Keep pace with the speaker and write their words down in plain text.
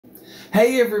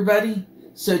Hey everybody,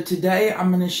 so today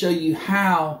I'm going to show you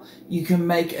how you can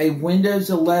make a Windows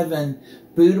 11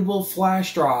 bootable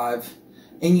flash drive,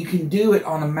 and you can do it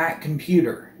on a Mac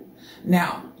computer.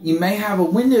 Now, you may have a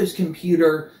Windows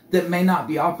computer that may not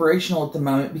be operational at the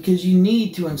moment because you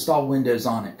need to install Windows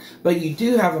on it, but you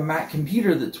do have a Mac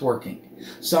computer that's working.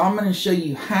 So I'm going to show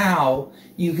you how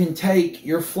you can take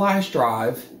your flash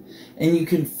drive and you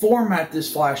can format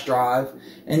this flash drive,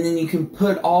 and then you can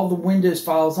put all the Windows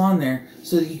files on there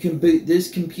so that you can boot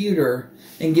this computer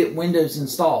and get Windows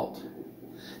installed.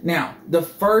 Now, the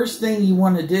first thing you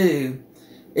want to do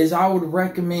is I would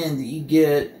recommend that you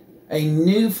get a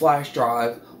new flash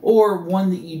drive or one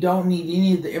that you don't need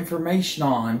any of the information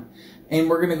on, and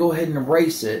we're going to go ahead and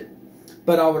erase it.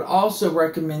 But I would also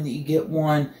recommend that you get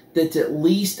one that's at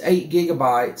least 8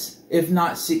 gigabytes, if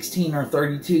not 16 or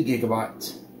 32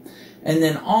 gigabytes. And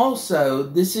then also,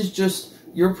 this is just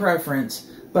your preference,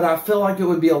 but I feel like it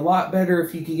would be a lot better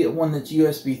if you could get one that's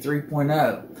USB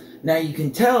 3.0. Now you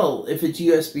can tell if it's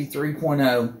USB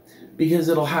 3.0 because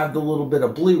it'll have the little bit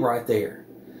of blue right there.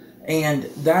 And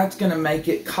that's going to make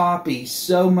it copy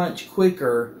so much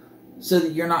quicker so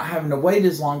that you're not having to wait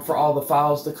as long for all the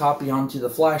files to copy onto the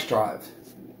flash drive.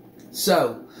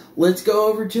 So, let's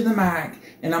go over to the Mac,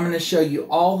 and I'm going to show you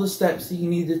all the steps that you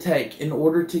need to take in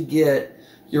order to get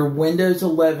your Windows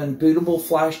 11 bootable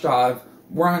flash drive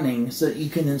running so that you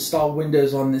can install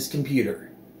Windows on this computer.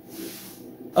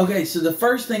 Okay, so the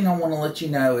first thing I want to let you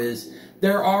know is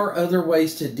there are other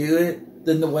ways to do it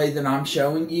than the way that I'm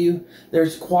showing you.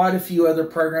 There's quite a few other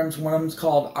programs. One of them is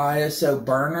called ISO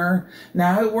Burner.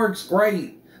 Now, it works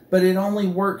great, but it only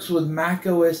works with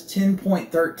macOS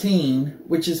 10.13,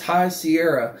 which is High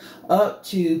Sierra, up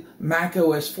to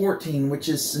macOS 14, which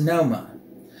is Sonoma.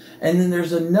 And then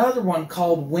there's another one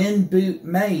called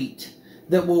WinBootMate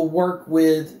that will work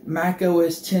with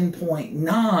macOS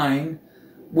 10.9,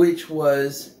 which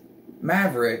was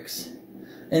Mavericks.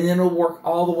 And then it'll work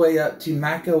all the way up to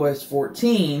macOS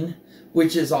 14,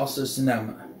 which is also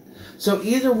Sonoma. So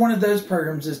either one of those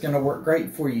programs is going to work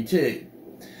great for you too.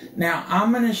 Now,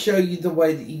 I'm going to show you the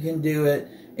way that you can do it,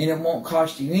 and it won't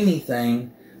cost you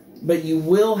anything. But you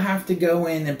will have to go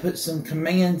in and put some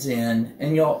commands in,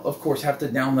 and you'll, of course, have to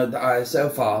download the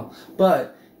ISO file.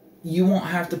 But you won't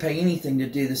have to pay anything to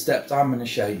do the steps I'm going to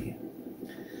show you.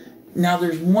 Now,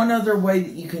 there's one other way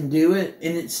that you can do it,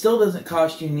 and it still doesn't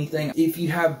cost you anything. If you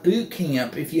have Boot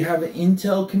Camp, if you have an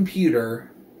Intel computer,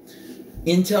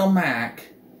 Intel Mac,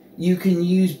 you can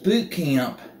use Boot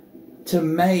Camp to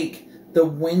make the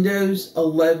Windows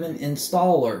 11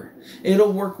 installer.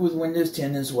 It'll work with Windows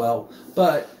 10 as well,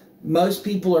 but most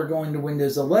people are going to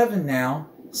Windows 11 now,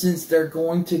 since they're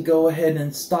going to go ahead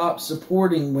and stop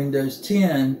supporting Windows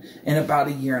 10 in about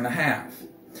a year and a half.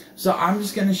 So I'm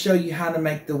just going to show you how to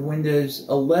make the Windows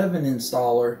 11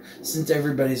 installer, since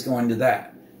everybody's going to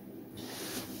that.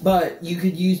 But you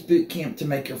could use Boot Camp to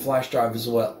make your flash drive as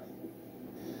well.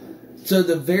 So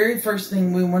the very first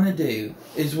thing we want to do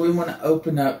is we want to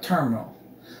open up Terminal.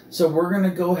 So we're going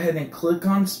to go ahead and click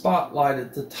on Spotlight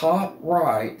at the top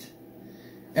right,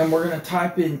 and we're going to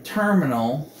type in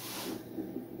Terminal,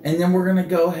 and then we're going to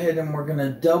go ahead and we're going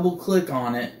to double click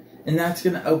on it, and that's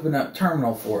going to open up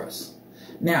Terminal for us.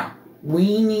 Now,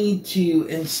 we need to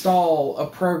install a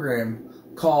program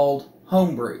called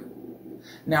Homebrew.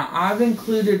 Now, I've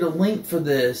included a link for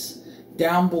this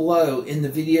down below in the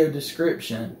video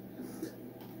description.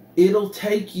 It'll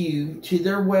take you to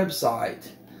their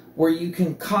website where you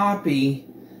can copy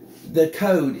the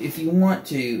code if you want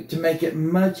to make it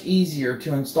much easier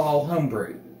to install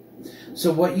Homebrew.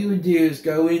 So what you would do is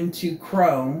go into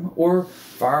Chrome or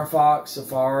Firefox,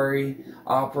 Safari,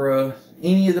 Opera,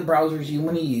 any of the browsers you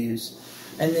want to use,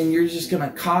 and then you're just going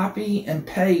to copy and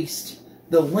paste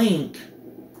the link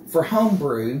for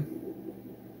Homebrew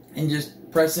and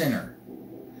just press enter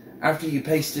after you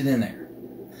paste it in there.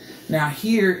 Now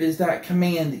here is that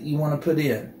command that you want to put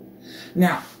in.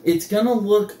 Now, it's going to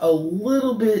look a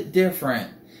little bit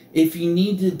different if you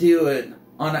need to do it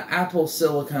on an Apple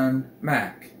Silicon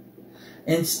Mac.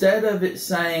 Instead of it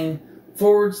saying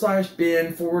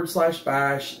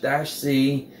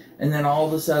 /bin/bash-c and then all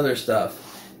this other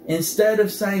stuff, instead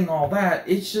of saying all that,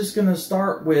 it's just going to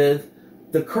start with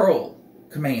the curl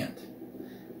command.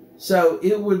 So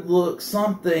it would look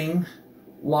something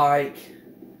like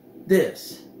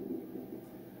this.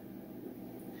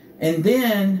 And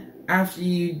then after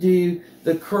you do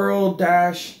the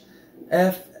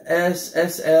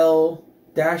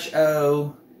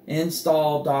curl-fssl-o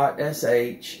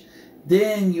install.sh,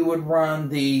 then you would run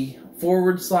the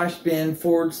 /bin/bash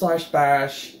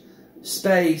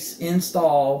space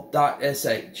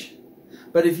install.sh.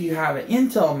 But if you have an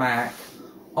Intel Mac,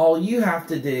 all you have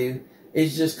to do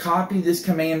is just copy this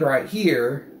command right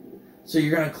here. So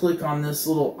you're going to click on this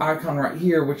little icon right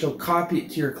here, which will copy it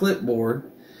to your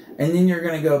clipboard. And then you're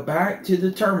going to go back to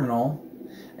the terminal,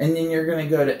 and then you're going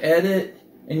to go to edit,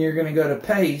 and you're going to go to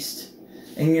paste,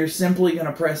 and you're simply going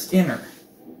to press enter.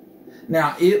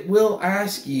 Now it will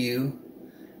ask you,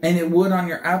 and it would on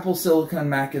your Apple Silicon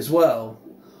Mac as well,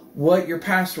 what your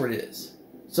password is.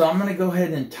 So I'm going to go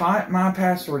ahead and type my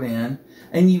password in,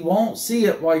 and you won't see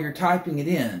it while you're typing it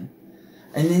in.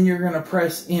 And then you're going to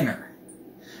press enter.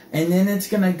 And then it's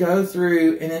going to go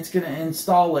through and it's going to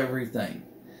install everything.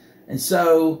 And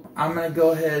so I'm going to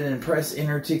go ahead and press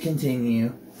enter to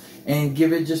continue and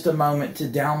give it just a moment to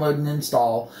download and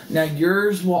install. Now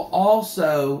yours will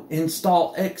also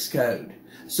install Xcode.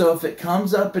 So if it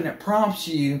comes up and it prompts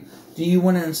you, do you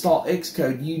want to install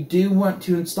Xcode? You do want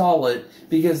to install it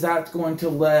because that's going to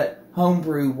let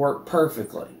Homebrew work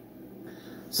perfectly.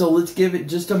 So let's give it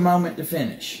just a moment to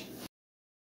finish.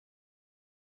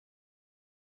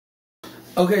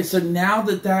 Okay, so now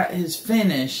that that is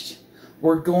finished,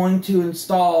 we're going to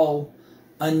install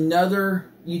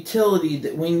another utility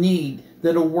that we need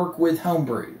that'll work with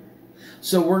Homebrew.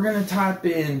 So we're going to type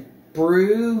in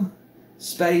brew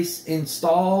space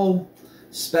install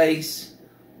space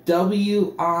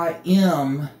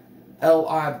WIMLIB.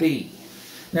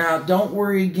 Now don't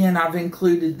worry, again, I've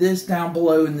included this down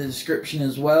below in the description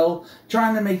as well,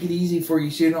 trying to make it easy for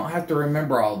you so you don't have to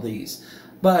remember all these.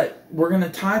 But we're going to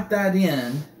type that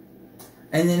in,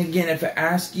 and then again, if it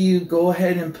asks you, go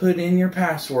ahead and put in your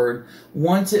password.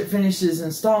 Once it finishes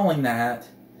installing that,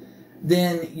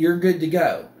 then you're good to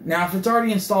go. Now, if it's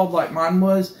already installed like mine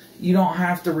was, you don't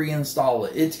have to reinstall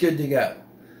it. It's good to go.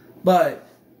 But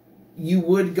you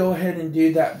would go ahead and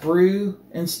do that brew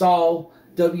install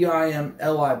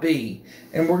WIMLIB.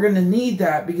 And we're going to need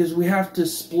that because we have to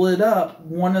split up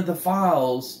one of the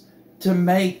files to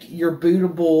make your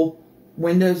bootable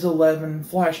Windows 11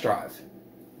 flash drive.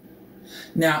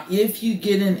 Now, if you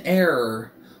get an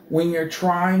error when you're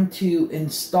trying to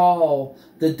install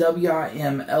the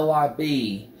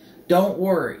WIMLIB, don't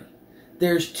worry.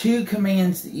 There's two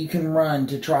commands that you can run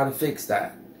to try to fix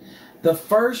that. The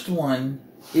first one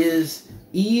is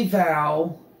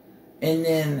eval and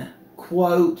then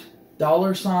quote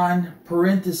 $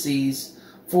 parentheses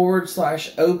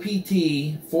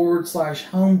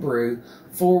 /OPT/homebrew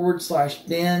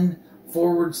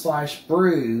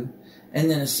 /bin/brew and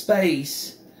then a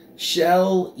space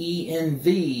shell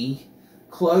env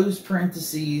close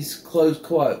parentheses close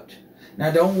quote.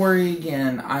 Now don't worry,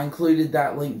 again, I included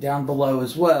that link down below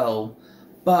as well,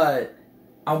 but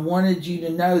I wanted you to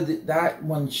know that that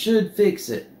one should fix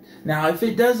it. Now if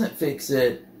it doesn't fix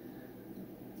it,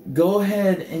 go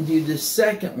ahead and do the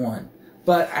second one.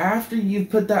 But after you've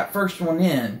put that first one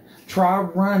in, try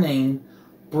running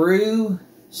brew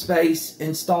space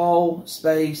install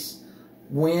space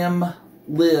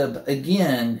wimlib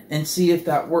again and see if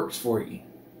that works for you.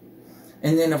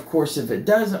 And then of course if it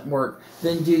doesn't work,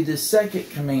 then do the second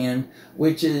command,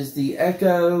 which is the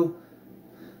echo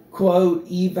quote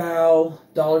eval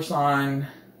 $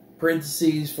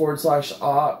 parentheses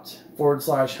 /opt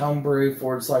 /homebrew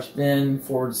 /bin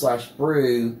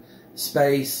 /brew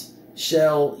space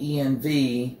shell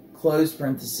env close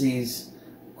parentheses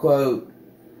quote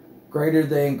greater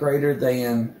than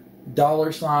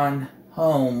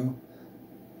 $home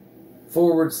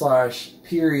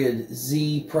 /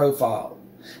 Z profile.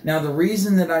 Now the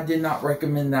reason that I did not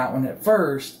recommend that one at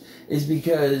first is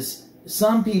because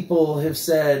some people have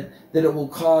said that it will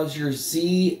cause your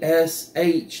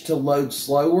ZSH to load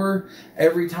slower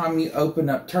every time you open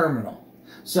up terminal.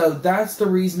 So that's the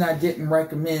reason I didn't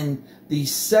recommend the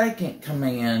second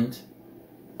command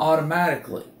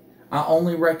automatically. I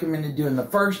only recommended doing the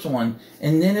first one,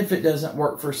 and then if it doesn't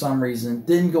work for some reason,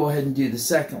 then go ahead and do the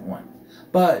second one.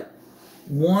 But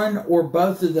one or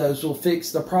both of those will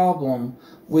fix the problem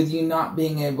with you not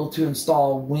being able to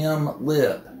install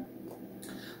wimlib.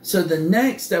 So the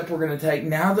next step we're going to take,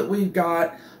 now that we've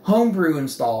got Homebrew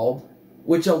installed,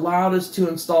 which allowed us to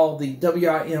install the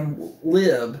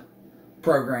wimlib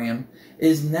program,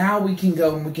 is now we can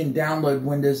go and we can download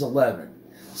Windows 11.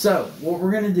 So what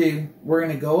we're going to do, we're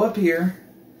going to go up here,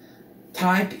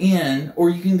 type in, or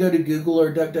you can go to Google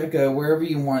or DuckDuckGo, wherever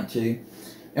you want to,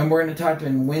 and we're going to type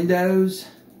in Windows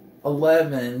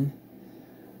 11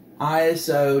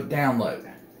 ISO download.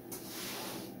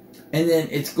 And then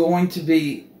it's going to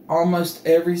be almost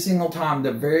every single time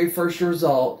the very first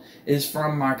result is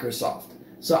from Microsoft.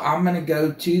 So I'm going to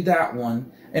go to that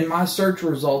one, and my search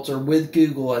results are with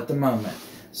Google at the moment.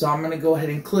 So I'm going to go ahead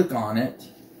and click on it.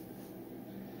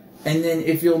 And then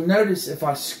if you'll notice, if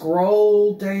I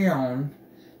scroll down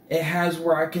it has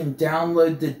where I can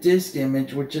download the disk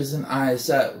image, which is an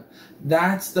ISO.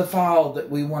 That's the file that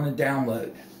we want to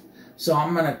download. So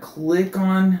I'm going to click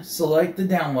on select the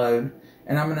download,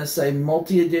 and I'm going to say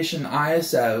multi-edition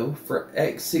ISO for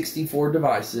x64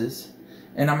 devices,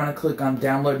 and I'm going to click on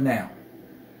download now.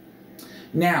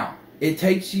 Now it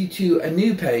takes you to a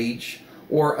new page,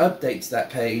 or updates that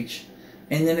page,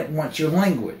 and then it wants your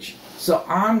language. So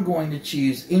I'm going to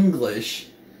choose English,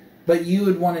 but you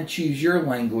would want to choose your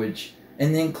language,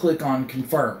 and then click on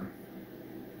confirm.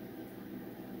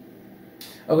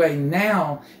 Okay,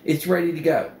 now it's ready to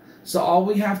go. So all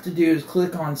we have to do is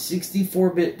click on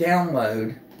 64-bit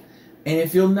download, and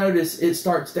if you'll notice, it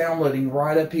starts downloading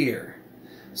right up here.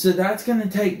 So that's going to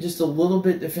take just a little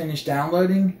bit to finish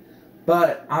downloading,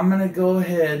 but I'm going to go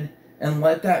ahead and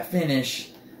let that finish,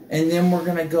 and then we're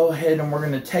going to go ahead and we're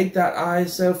going to take that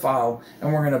ISO file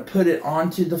and we're going to put it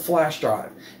onto the flash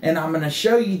drive. And I'm going to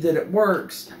show you that it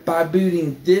works by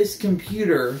booting this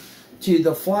computer to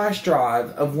the flash drive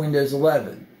of Windows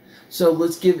 11. So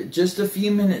let's give it just a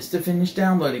few minutes to finish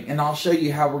downloading, and I'll show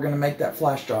you how we're going to make that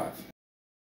flash drive.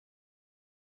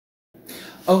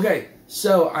 Okay,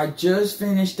 so I just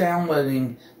finished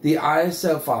downloading the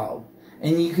ISO file,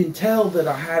 and you can tell that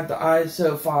I have the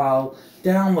ISO file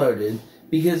downloaded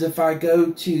because if I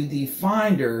go to the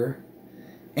Finder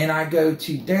and I go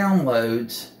to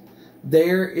Downloads,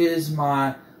 there is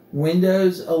my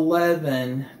Windows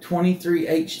 11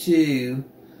 23H2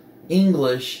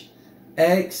 English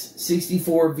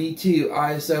x64v2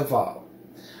 ISO file.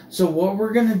 So what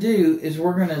we're going to do is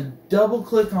we're going to double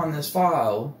click on this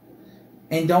file,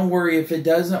 and don't worry if it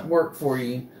doesn't work for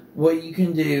you. What you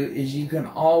can do is you can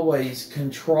always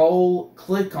control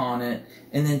click on it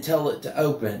and then tell it to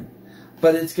open,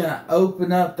 but it's going to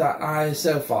open up that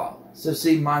ISO file. So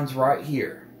see, mine's right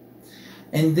here.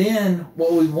 And then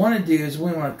what we want to do is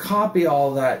we want to copy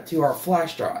all that to our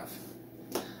flash drive,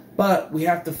 but we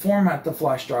have to format the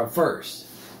flash drive first.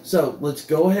 So let's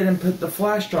go ahead and put the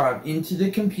flash drive into the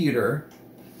computer,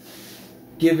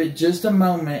 give it just a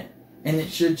moment, and it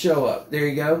should show up. There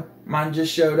you go. Mine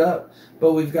just showed up,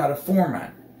 but we've got to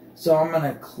format. So I'm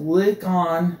going to click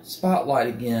on Spotlight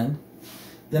again.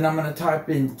 Then I'm going to type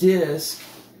in disk,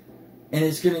 and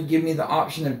it's going to give me the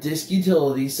option of disk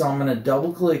utility. So I'm going to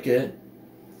double click it.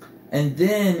 And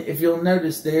then if you'll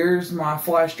notice, there's my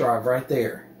flash drive right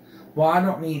there. Well, I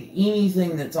don't need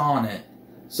anything that's on it.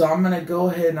 So I'm going to go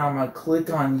ahead and I'm going to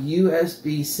click on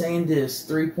USB SanDisk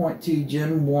 3.2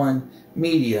 Gen 1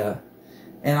 Media.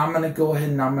 And I'm going to go ahead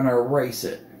and I'm going to erase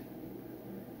it.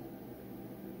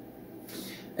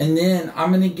 And then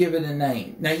I'm going to give it a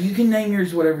name. Now you can name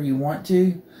yours whatever you want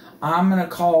to. I'm going to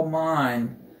call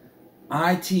mine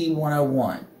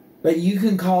IT101. But you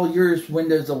can call yours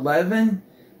Windows 11.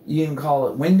 You can call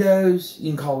it Windows.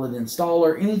 You can call it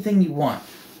Installer. Anything you want.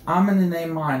 I'm going to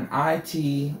name mine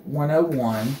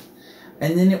IT101.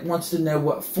 And then it wants to know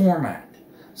what format.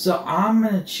 So I'm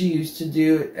going to choose to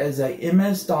do it as a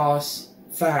MS-DOS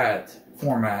FAT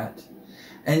format,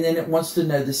 and then it wants to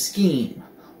know the scheme.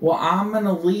 Well, I'm going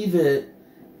to leave it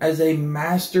as a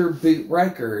master boot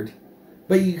record,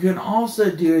 but you can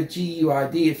also do a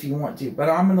GUID if you want to, but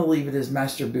I'm going to leave it as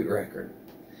master boot record.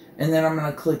 And then I'm going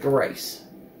to click erase.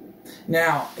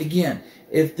 Now, again,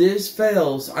 if this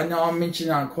fails, I know I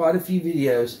mentioned on quite a few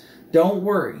videos, don't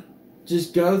worry.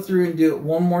 Just go through and do it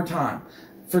one more time.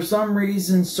 For some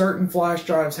reason, certain flash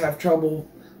drives have trouble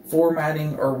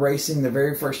formatting or erasing the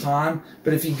very first time,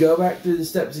 but if you go back through the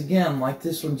steps again, like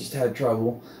this one just had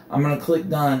trouble, I'm going to click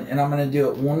done, and I'm going to do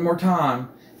it one more time,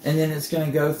 and then it's going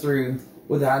to go through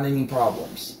without any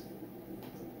problems.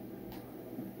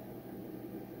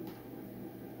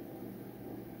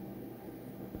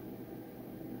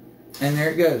 And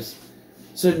there it goes.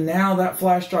 So now that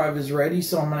flash drive is ready,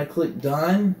 so I'm going to click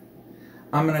done.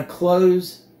 I'm going to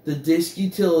close the disk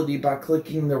utility by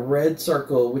clicking the red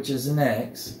circle, which is an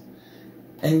X.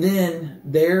 And then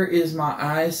there is my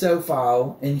ISO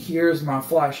file, and here's my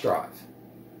flash drive.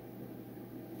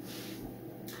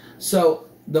 So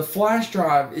the flash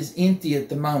drive is empty at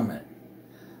the moment,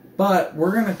 but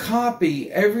we're going to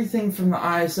copy everything from the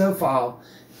ISO file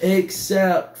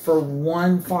except for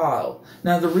one file.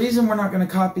 Now the reason we're not going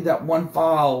to copy that one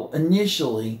file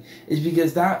initially is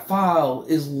because that file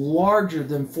is larger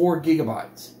than 4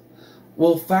 gigabytes.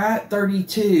 Well,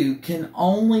 FAT32 can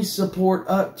only support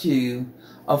up to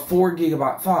a 4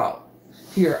 gigabyte file.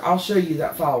 Here, I'll show you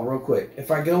that file real quick.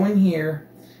 If I go in here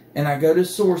and I go to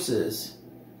sources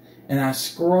and I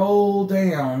scroll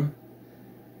down,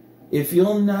 if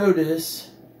you'll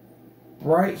notice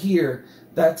right here,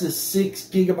 that's a 6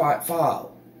 gigabyte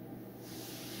file.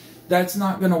 that's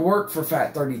not going to work for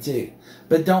FAT32.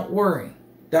 But don't worry.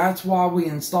 That's why we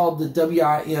installed the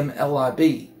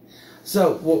WIM-LIB.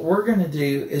 So what we're going to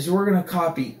do is we're going to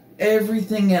copy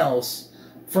everything else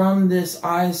from this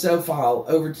ISO file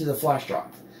over to the flash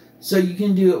drive. So you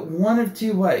can do it one of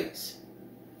two ways.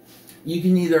 You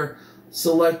can either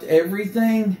select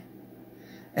everything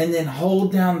and then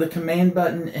hold down the command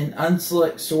button and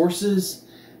unselect sources,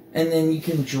 and then you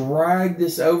can drag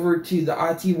this over to the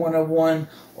IT101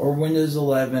 or Windows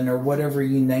 11 or whatever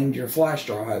you named your flash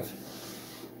drive.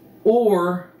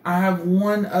 Or I have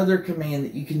one other command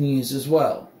that you can use as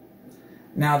well.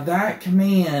 Now that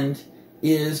command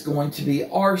is going to be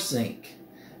rsync.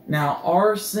 Now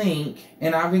rsync,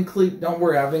 and don't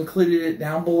worry, I've included it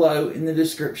down below in the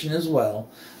description as well,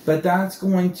 but that's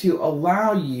going to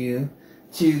allow you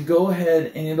to go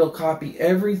ahead and it'll copy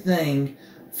everything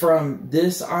from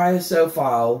this ISO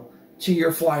file to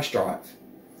your flash drive.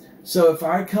 So if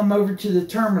I come over to the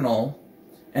terminal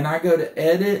and I go to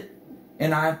edit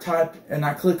and I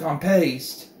click on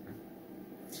paste,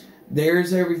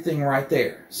 there's everything right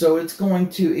there. So it's going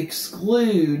to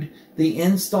exclude the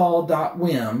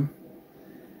install.wim,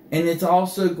 and it's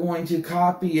also going to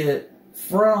copy it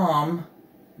from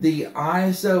the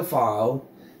ISO file,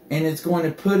 and it's going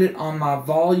to put it on my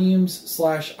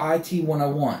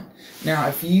volumes/IT101. Now,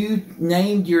 if you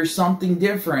named yours something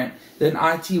different than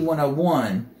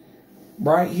IT101,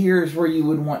 right here is where you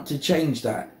would want to change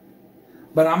that.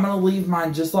 But I'm going to leave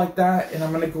mine just like that, and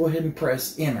I'm going to go ahead and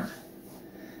press enter.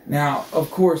 Now,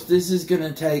 of course, this is going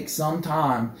to take some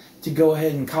time to go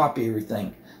ahead and copy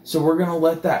everything. So we're going to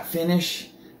let that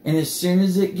finish, and as soon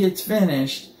as it gets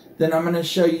finished, then I'm going to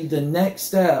show you the next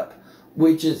step,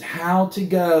 which is how to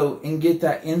go and get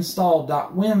that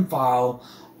install.wim file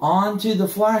onto the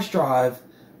flash drive,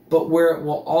 but where it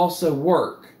will also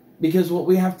work. Because what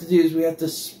we have to do is we have to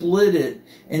split it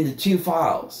into two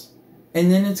files,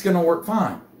 and then it's going to work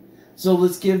fine. So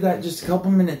let's give that just a couple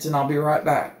minutes, and I'll be right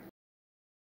back.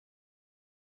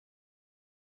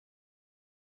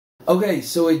 Okay,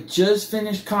 so it just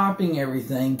finished copying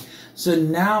everything. So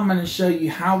now I'm going to show you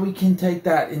how we can take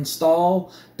that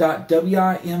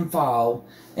install.wim file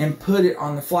and put it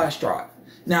on the flash drive.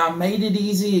 Now I made it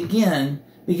easy again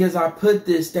because I put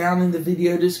this down in the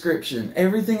video description.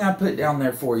 Everything I put down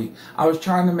there for you. I was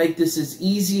trying to make this as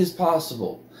easy as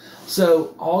possible.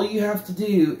 So all you have to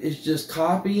do is just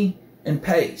copy and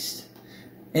paste.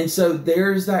 And so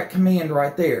there's that command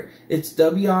right there. It's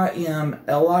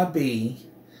WIM-LIB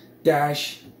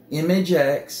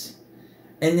 -imagex,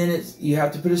 and then you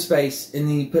have to put a space, and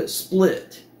then you put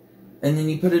split, and then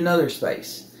you put another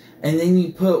space, and then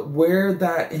you put where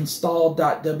that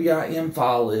install.wim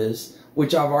file is,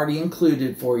 which I've already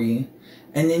included for you,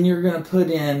 and then you're going to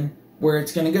put in where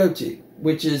it's going to go to,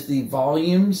 which is the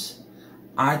volumes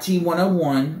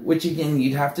IT101, which again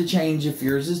you'd have to change if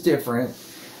yours is different,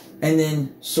 and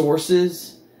then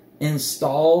sources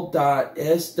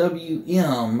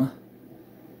install.swm,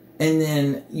 and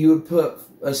then you would put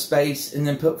a space and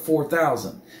then put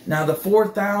 4,000. Now the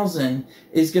 4,000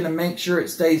 is going to make sure it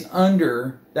stays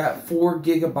under that 4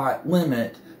 GB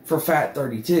limit for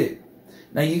FAT32.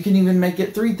 Now you can even make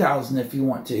it 3,000 if you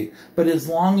want to, but as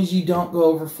long as you don't go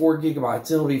over 4 GB,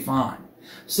 it'll be fine.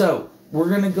 So we're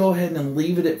going to go ahead and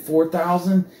leave it at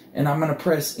 4,000, and I'm going to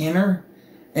press enter.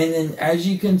 And then as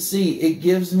you can see, it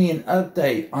gives me an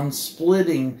update on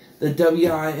splitting the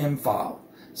WIM file.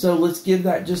 So let's give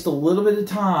that just a little bit of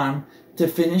time to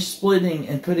finish splitting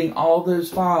and putting all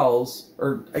those files,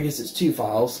 or I guess it's 2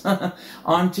 files,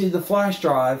 onto the flash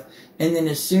drive. And then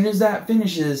as soon as that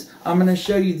finishes, I'm going to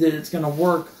show you that it's going to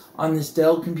work on this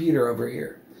Dell computer over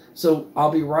here. So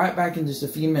I'll be right back in just a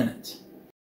few minutes.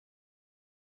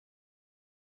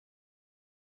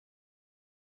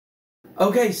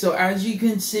 Okay, so as you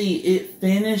can see, it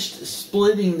finished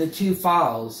splitting the 2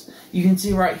 files. You can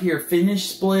see right here, finish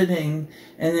splitting,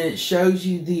 and then it shows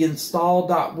you the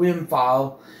install.wim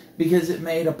file because it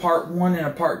made a part 1 and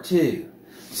a part 2.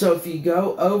 So if you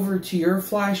go over to your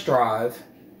flash drive,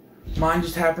 mine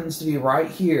just happens to be right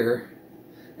here,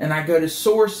 and I go to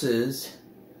sources,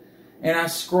 and I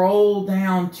scroll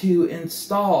down to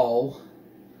install.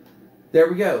 There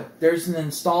we go. There's an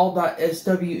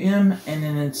install.swm and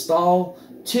an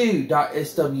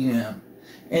install2.swm.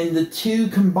 And the 2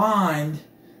 combined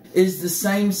is the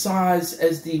same size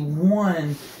as the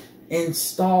 1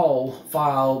 install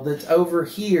file that's over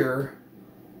here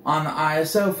on the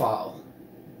ISO file.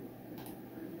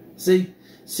 See?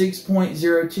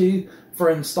 6.02 for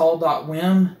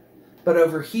install.wim. But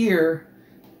over here,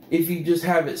 if you just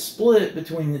have it split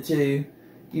between the 2,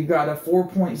 you've got a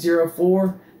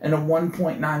 4.04 and a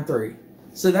 1.93.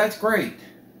 So that's great.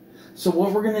 So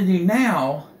what we're going to do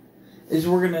now is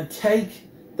we're going to take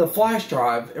the flash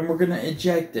drive and we're going to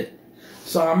eject it.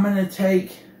 So I'm going to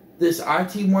take this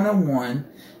IT101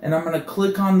 and I'm going to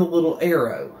click on the little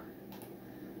arrow.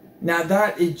 Now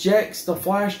that ejects the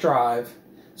flash drive,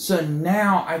 so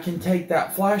now I can take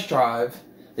that flash drive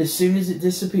as soon as it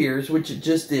disappears, which it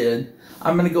just did.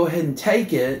 I'm going to go ahead and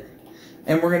take it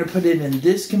and we're going to put it in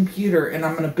this computer and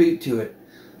I'm going to boot to it.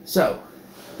 So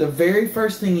the very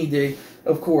first thing you do,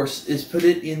 of course, is put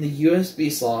it in the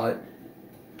USB slot.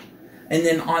 And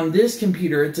then on this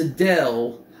computer, it's a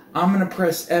Dell, I'm going to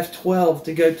press F12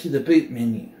 to go to the boot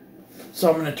menu. So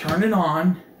I'm going to turn it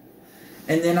on,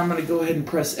 and then I'm going to go ahead and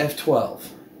press F12.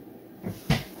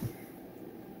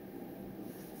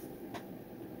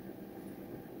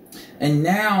 And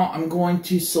now I'm going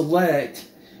to select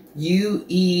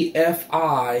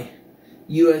UEFI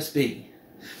USB.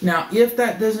 Now, if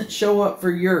that doesn't show up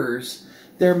for yours,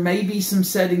 there may be some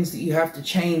settings that you have to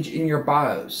change in your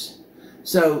BIOS.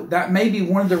 So that may be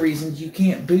one of the reasons you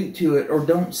can't boot to it or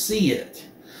don't see it.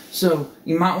 So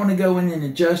you might want to go in and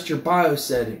adjust your BIOS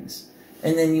settings.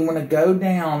 And then you want to go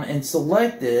down and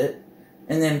select it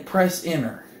and then press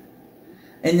enter.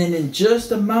 And then in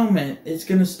just a moment, it's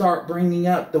going to start bringing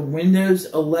up the Windows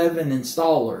 11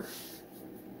 installer.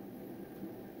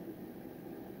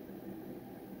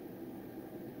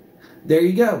 There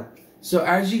you go. So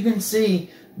as you can see,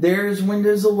 there's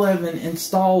Windows 11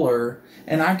 installer,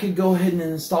 and I could go ahead and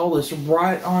install this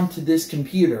right onto this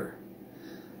computer.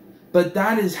 But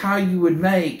that is how you would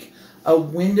make a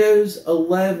Windows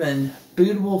 11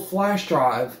 bootable flash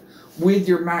drive with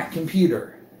your Mac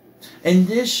computer. And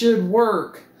this should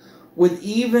work with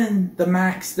even the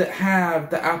Macs that have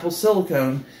the Apple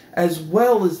Silicon as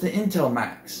well as the Intel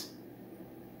Macs.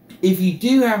 If you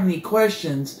do have any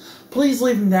questions, please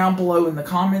leave them down below in the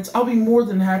comments. I'll be more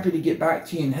than happy to get back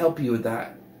to you and help you with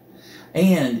that.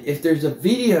 And if there's a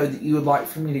video that you would like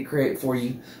for me to create for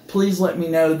you, please let me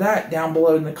know that down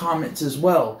below in the comments as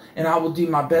well. And I will do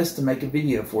my best to make a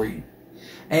video for you.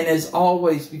 And as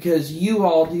always, because you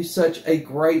all do such a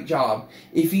great job,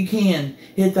 if you can,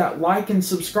 hit that like and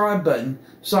subscribe button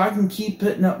so I can keep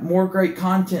putting up more great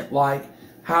content like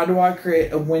how do I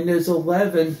create a Windows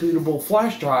 11 bootable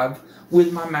flash drive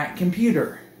with my Mac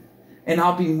computer. And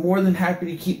I'll be more than happy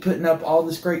to keep putting up all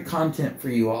this great content for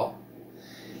you all.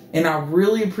 And I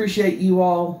really appreciate you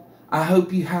all. I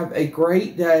hope you have a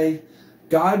great day.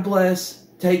 God bless.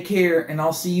 Take care. And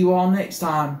I'll see you all next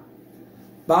time.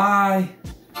 Bye.